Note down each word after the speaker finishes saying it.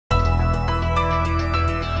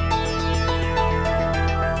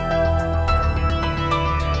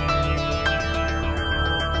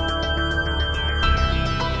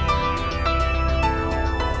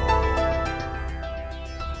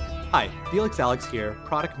Felix Alex here,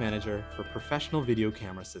 Product Manager for Professional Video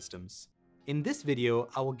Camera Systems. In this video,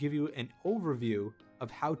 I will give you an overview of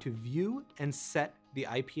how to view and set the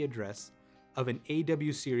IP address of an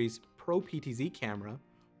AW Series Pro PTZ camera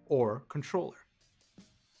or controller.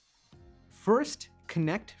 First,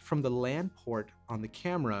 connect from the LAN port on the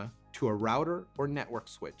camera to a router or network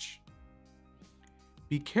switch.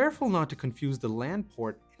 Be careful not to confuse the LAN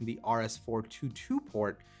port and the RS422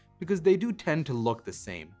 port because they do tend to look the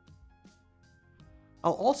same.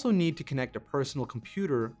 I'll also need to connect a personal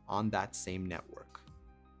computer on that same network.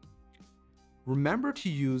 Remember to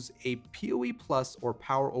use a PoE Plus or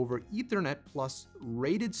Power over Ethernet Plus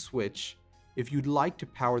rated switch if you'd like to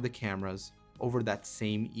power the cameras over that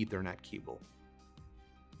same Ethernet cable.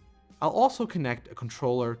 I'll also connect a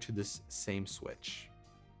controller to this same switch.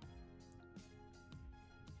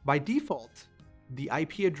 By default, the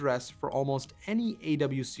IP address for almost any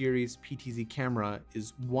AW Series PTZ camera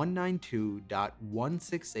is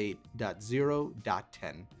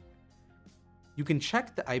 192.168.0.10. You can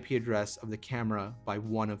check the IP address of the camera by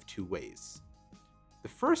one of two ways. The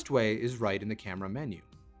first way is right in the camera menu.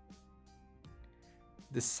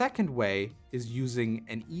 The second way is using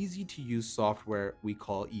an easy-to-use software we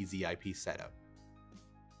call Easy IP Setup.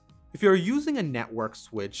 If you're using a network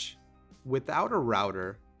switch without a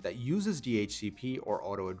router that uses DHCP or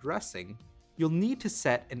auto addressing, you'll need to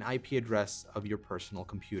set an IP address of your personal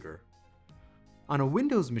computer. On a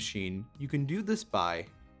Windows machine, you can do this by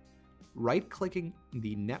right-clicking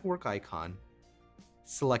the network icon,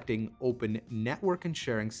 selecting Open Network and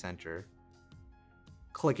Sharing Center,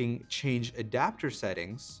 clicking Change Adapter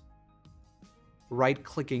Settings,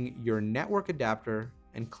 right-clicking your network adapter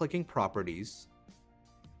and clicking Properties,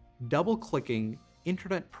 double-clicking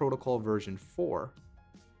Internet Protocol version 4,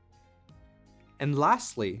 and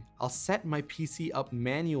lastly, I'll set my PC up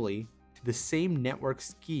manually to the same network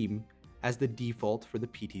scheme as the default for the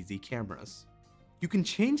PTZ cameras. You can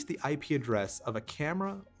change the IP address of a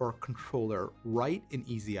camera or controller right in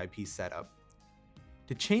Easy IP Setup.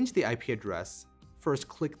 To change the IP address, first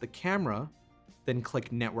click the camera, then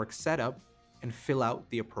click Network Setup and fill out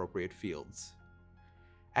the appropriate fields.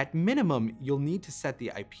 At minimum, you'll need to set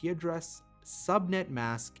the IP address, subnet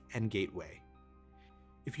mask, and gateway.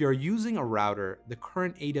 If you're using a router, the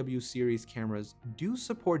current AW Series cameras do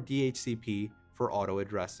support DHCP for auto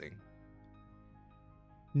addressing.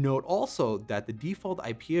 Note also that the default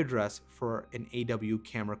IP address for an AW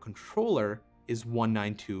camera controller is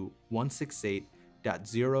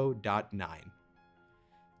 192.168.0.9.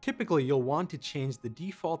 Typically, you'll want to change the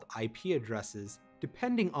default IP addresses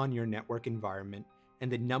depending on your network environment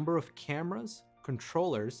and the number of cameras,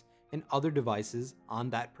 controllers, and other devices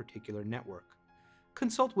on that particular network.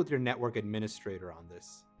 Consult with your network administrator on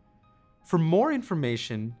this. For more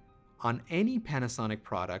information on any Panasonic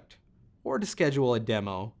product or to schedule a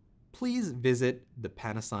demo, please visit the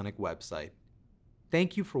Panasonic website.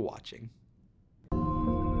 Thank you for watching.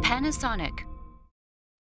 Panasonic.